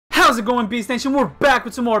How's it going, Beast Nation? We're back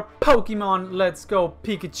with some more Pokemon. Let's go,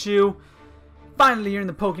 Pikachu. Finally here in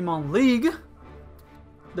the Pokemon League.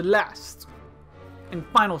 The last and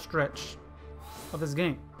final stretch of this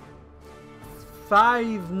game.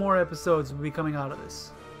 5 more episodes will be coming out of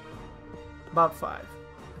this. About 5, I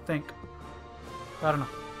think. I don't know.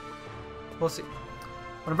 We'll see.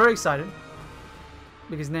 But I'm very excited.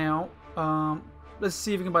 Because now, let's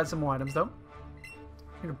see if we can buy some more items, though.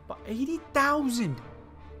 80,000!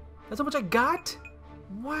 That's how much I got?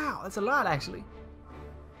 Wow, that's a lot, actually.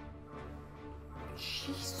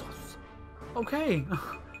 Jesus. Okay.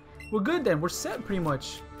 We're good then. We're set, pretty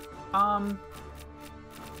much. I'll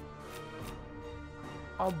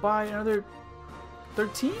buy another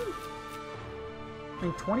 13? I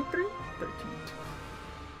mean, 23? 13.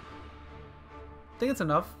 I think it's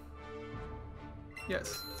enough.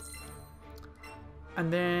 Yes.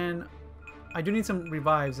 And then I do need some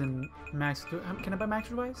revives and max. Can I buy max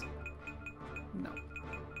revives? No.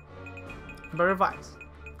 I can buy revives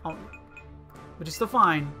only, which is still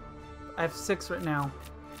fine. I have 6 right now.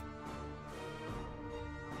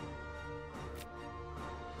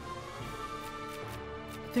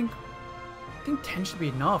 I think 10 should be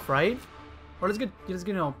enough, right? Or let's get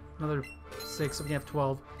you know, another 6 so we can have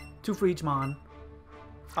 12. 2 for each mon.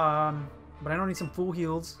 But I don't need some full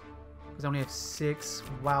heals because I only have 6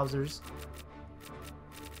 wowzers.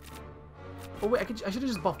 Oh wait, I should have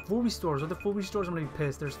just bought full restores. Are the full restores? I'm gonna be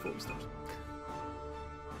pissed. There's full restores.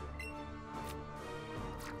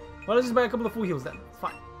 Well, let's just buy a couple of full heals then. It's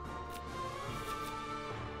fine.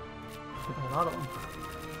 A lot of them.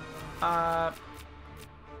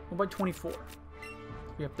 We'll buy 24.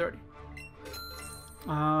 We have 30.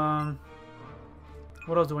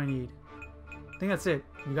 What else do I need? I think that's it.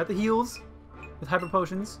 We got the heals with hyper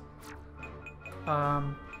potions.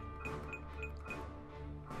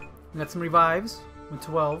 We got some revives with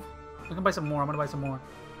 12. I can buy some more. I'm gonna buy some more.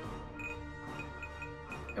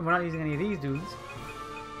 And we're not using any of these dudes.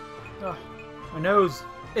 Ugh, my nose.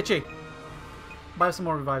 Itchy. Buy some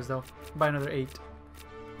more revives though. Buy another 8.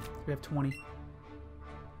 We have 20.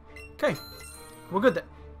 Okay. We're good then.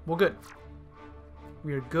 We're good.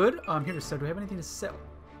 We are good. I'm here to sell. Do we have anything to sell?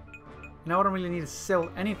 Now I don't really need to sell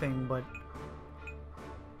anything, but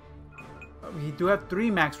we do have 3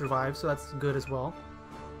 max revives, so that's good as well.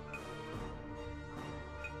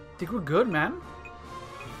 I think we're good, man.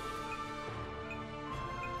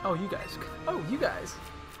 Oh, you guys. Oh, you guys.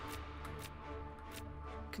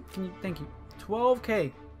 Can you? Thank you.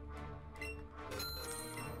 12K.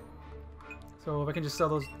 So if I can just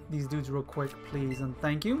sell these dudes real quick, please, and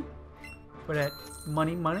thank you for that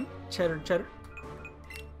money, cheddar.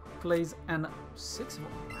 Plays and 6 of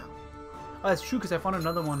them. Wow. Oh, that's true because I found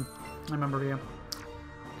another one. I remember here.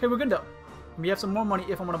 Okay, we're good though. We have some more money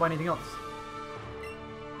if I want to buy anything else.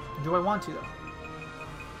 Do I want to though?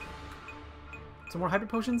 Some more hyper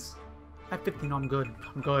potions? I have 50. No, I'm good.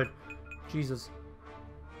 I'm good. Jesus.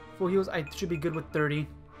 Full heals. I should be good with 30.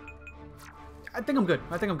 I think I'm good.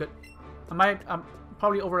 I'm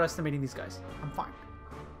probably overestimating these guys. I'm fine.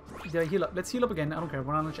 Did I heal up? Let's heal up again. I don't care.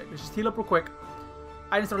 We're not gonna check. Let's just heal up real quick.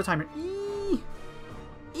 I didn't start a timer. I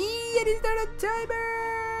didn't start a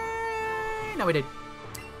timer. No, we did.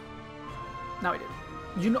 No, we did.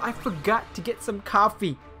 You know, I forgot to get some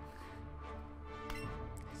coffee.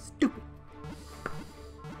 Stupid.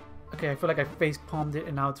 Okay, I feel like I face palmed it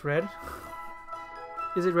and now it's red.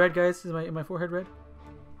 Is it red, guys? Is my forehead red?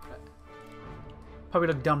 Probably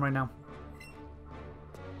look dumb right now.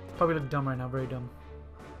 Very dumb.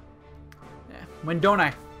 Yeah. When don't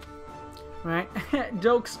I? Right?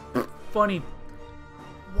 Jokes. Funny.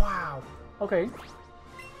 Wow. Okay.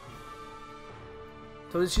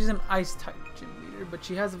 So she's an ice type gym leader, but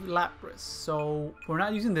she has Lapras. So we're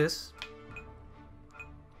not using this.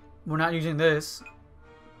 We're not using this.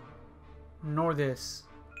 Nor this.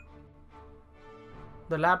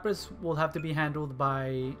 The Lapras will have to be handled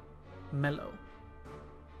by Mellow.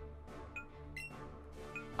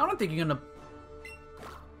 I don't think you're gonna...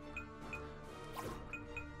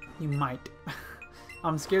 You might.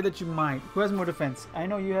 I'm scared that you might. Who has more defense? I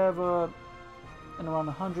know you have an around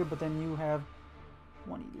 100, but then you have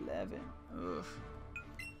 111. Ugh.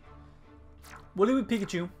 We'll leave with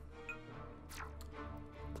Pikachu.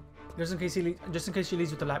 Just in case she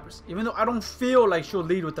leads with the Lapras. Even though I don't feel like she'll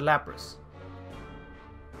lead with the Lapras.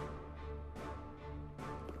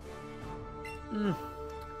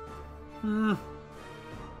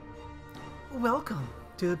 Welcome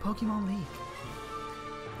to the Pokemon League.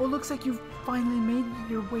 Well, looks like you've finally made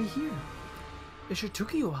your way here. It sure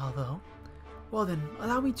took you a while, though. Well then,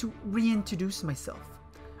 allow me to reintroduce myself.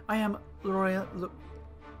 I am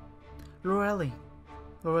LORELEI.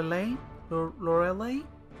 Lorelei? Lorelei?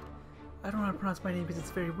 I don't know how to pronounce my name because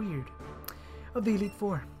it's very weird. Of the Elite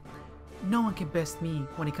Four. No one can best me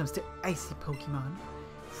when it comes to icy Pokemon.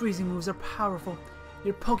 Freezing moves are powerful.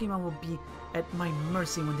 Your Pokemon will be at my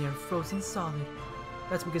mercy when they are frozen solid.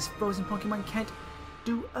 That's because frozen Pokemon can't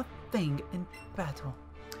do a thing in battle.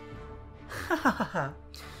 Hahaha.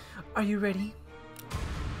 Are you ready?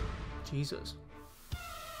 Jesus.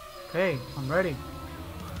 Okay, I'm ready.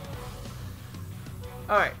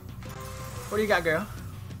 Alright. What do you got, girl?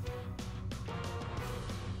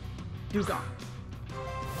 Dugong.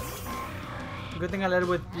 Good thing I led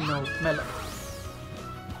with, you know, Mellow.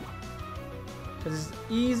 Because it's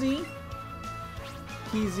easy,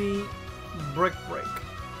 peasy, break.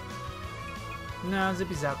 No,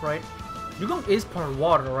 Zippy Zap, right? Dugong is part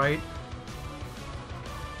water, right?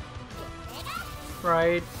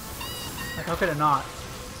 Right? Like, how could it not?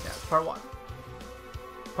 Yeah, part water.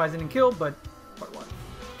 Probably didn't kill, but part water.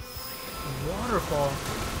 Waterfall.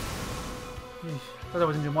 Eesh. I thought I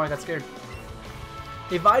was gonna do more, I got scared.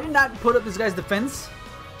 If I did not put up this guy's defense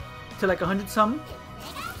to like 100 some,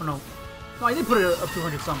 or no, I did put it up to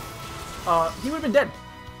 100 some. He would have been dead,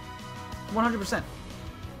 100%.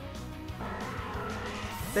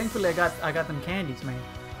 Thankfully, I got them candies, man.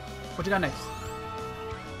 What you got next?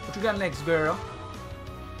 What you got next, girl?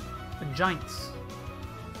 The Giants.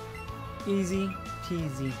 Easy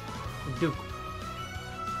peasy. Duke.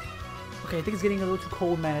 Okay, I think it's getting a little too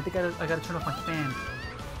cold, man. I think I gotta turn off my fan.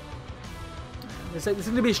 This is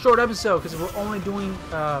gonna be a short episode because we're only doing.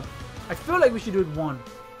 I feel like we should do one.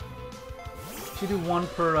 We should do one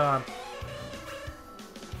per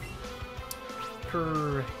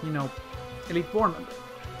you know, Elite Four member,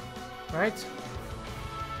 right?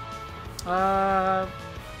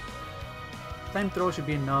 Time throw should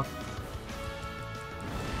be enough.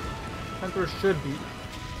 Time throw should be.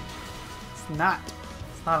 It's not.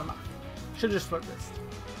 It's not enough. Should just flip this.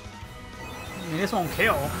 I mean, this won't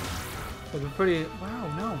kill. But we're pretty. Wow,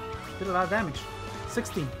 no. Did a lot of damage.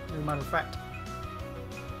 16, as a matter of fact.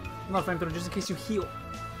 Not flamethrower, just in case you heal.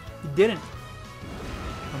 You didn't.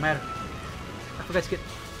 No matter. I forgot to get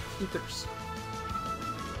ethers.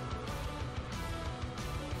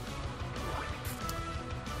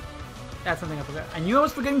 That's something I forgot. I knew I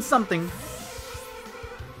was forgetting something.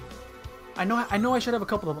 I know I should have a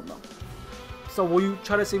couple of them though. So will you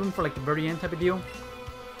try to save them for like the very end type of deal?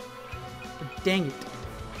 But dang it.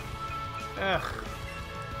 Ugh.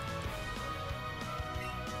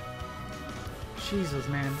 Jesus,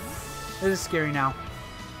 man. This is scary now.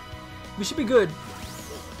 We should be good.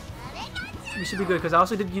 We should be good because I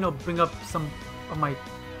also did, you know, bring up some of my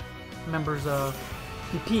members'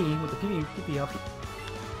 PP with the PP up.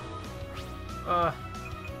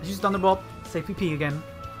 Let's use Thunderbolt. Say PP again.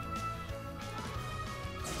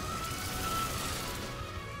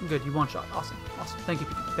 Good, you one shot. Awesome, awesome. Thank you,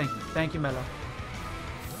 PP. Thank you, Mellow.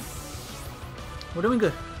 We're doing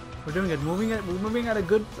good. We're doing good. We're moving at a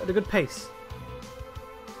good pace.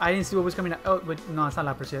 I didn't see what was coming out. Oh, but no, it's not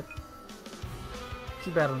Lapras yet.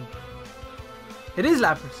 Keep battling. It is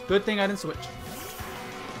Lapras. Good thing I didn't switch.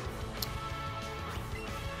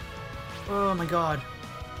 Oh my god.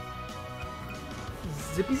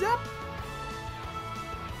 Zippy Zap?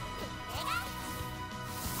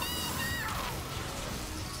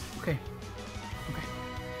 Okay. Okay.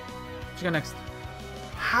 What you got next?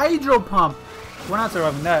 Hydro Pump! We're not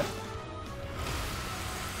surviving that.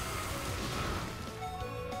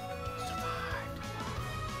 Survived.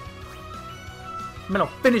 Mellow,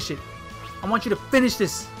 finish it. I want you to finish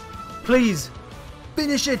this. Please.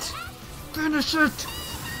 Finish it. Finish it.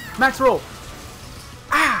 Max roll.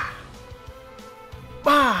 Ah.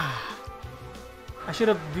 Ah. I should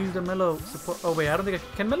have used the Mellow support. Oh wait, I don't think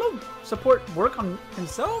can Mellow support work on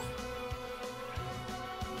himself?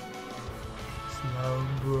 Slow,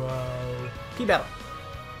 bro. Keep out.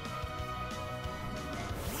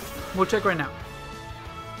 We'll check right now.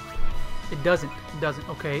 It doesn't. It doesn't.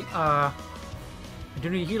 Okay. I do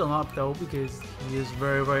need to heal him up though because he is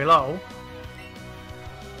very, very low.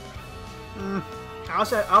 I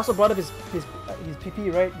also brought up his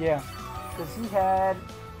PP, right? Yeah. Because he had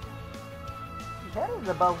it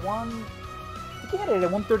about I think he had it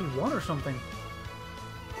at 131 or something.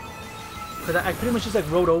 Because I pretty much just like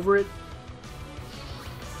rode over it.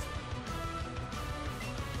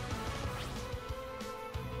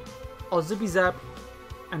 I'll Zippy Zap,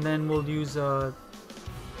 and then we'll use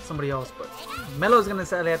somebody else. But Mellow's gonna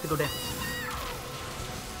sadly have to go down.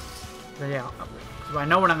 But yeah, I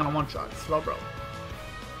know we're not gonna one shot. Slow, bro.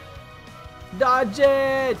 Dodge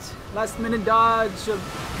it! Last minute dodge,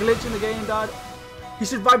 glitch in the game, dodge. He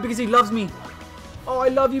survived because he loves me. Oh, I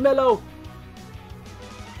love you, Mellow.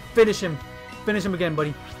 Finish him. Finish him again,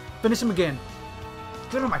 buddy. Finish him again.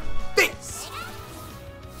 Get out of my face!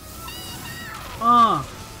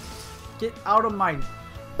 Get out of my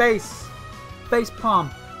face. Face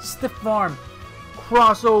palm. Stiff arm.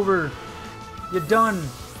 Crossover. You're done.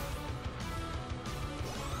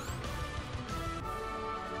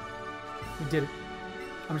 We did it.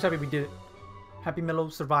 I'm just happy we did it. Happy Mellow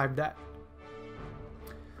survived that.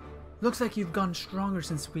 Looks like you've gotten stronger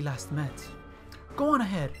since we last met. Go on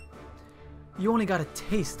ahead. You only got a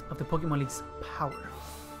taste of the Pokemon League's power.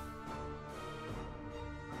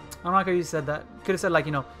 I don't like how you said that. Could have said like,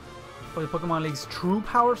 you know, for the Pokemon League's true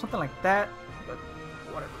power or something like that. But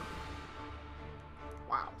whatever.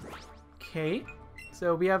 Wow. Okay.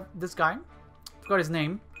 So we have this guy. Forgot his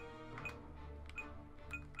name.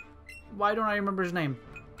 Why don't I remember his name?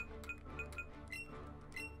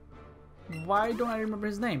 Why don't I remember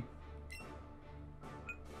his name?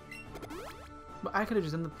 But I could have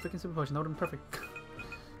just done the freaking super potion. That would have been perfect.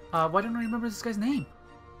 Why don't I remember this guy's name?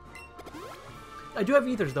 I do have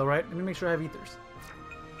ethers though, right? Let me make sure I have ethers.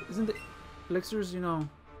 Isn't it elixirs, you know,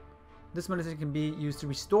 this medicine can be used to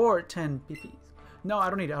restore 10 PPs. No, I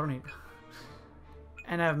don't need it. I don't need it.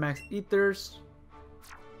 And I have max ethers.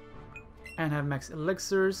 And I have max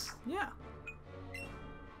elixirs. Yeah.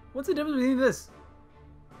 What's the difference between this?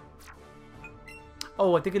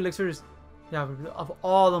 Oh, I think elixir is, yeah, of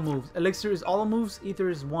all the moves. Elixir is all the moves, ether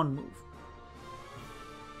is one move.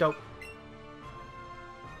 Dope.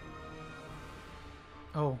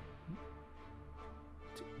 Oh.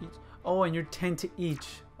 To each. Oh, and you're 10 to each.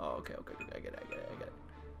 Oh, okay, okay, I get it, I get it, I get it.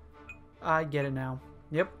 I get it now.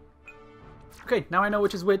 Yep. Okay, now I know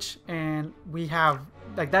which is which, and we have,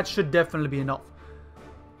 like, that should definitely be enough.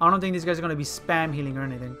 I don't think these guys are going to be spam healing or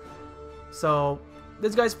anything. So,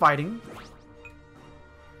 this guy's fighting.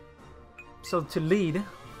 So, to lead,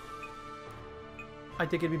 I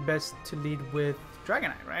think it'd be best to lead with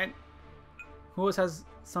Dragonite, right? Who else has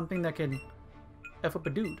something that can F up a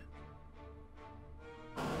dude?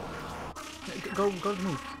 Go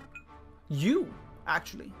move. You,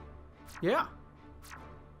 actually. Yeah.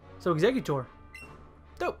 So, Executor.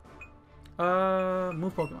 Dope.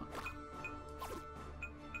 Move Pokemon.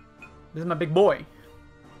 This is my big boy.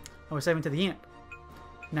 I was saving to the end.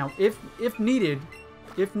 Now, if needed,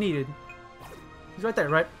 he's right there,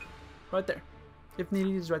 right? Right there. If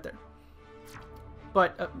needed, he's right there.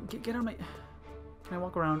 But, get out of my... Can I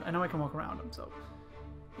walk around? I know I can walk around him, so...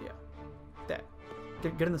 Yeah. That.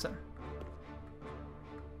 Get in the center.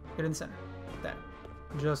 Get in the center. That.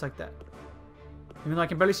 Just like that. Even though I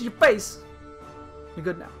can barely see your face, you're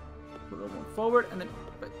good now. A little more forward, and then...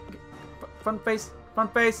 Front face.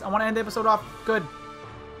 Front face. I want to end the episode off good.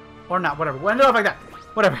 Or not, whatever. We'll end it off like that.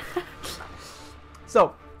 Whatever.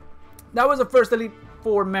 So, that was the first Elite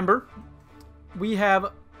Four member. We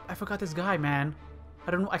have... I forgot this guy, man.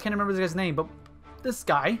 I can't remember this guy's name, but this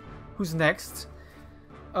guy, who's next.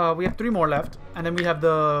 We have 3 more left, and then we have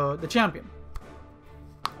the champion.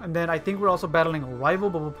 And then I think we're also battling a rival,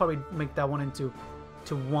 but we'll probably make that one into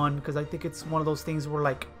one, because I think it's one of those things where,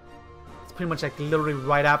 like, it's pretty much like literally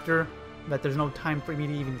right after that. There's no time for me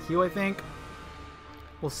to even heal, I think.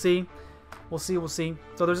 We'll see. We'll see. We'll see.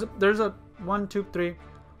 So there's a 1, 2, 3,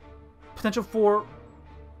 potential 4.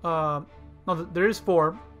 No, there is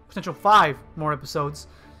 4, potential 5 more episodes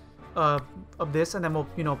of this, and then we'll,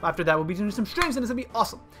 you know, after that we'll be doing some streams, and it's gonna be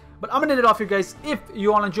awesome. But I'm gonna end it off here, guys. If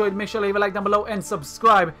you all enjoyed, make sure to leave a like down below and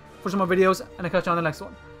subscribe for some more videos, and I'll catch you on the next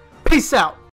one. Peace out.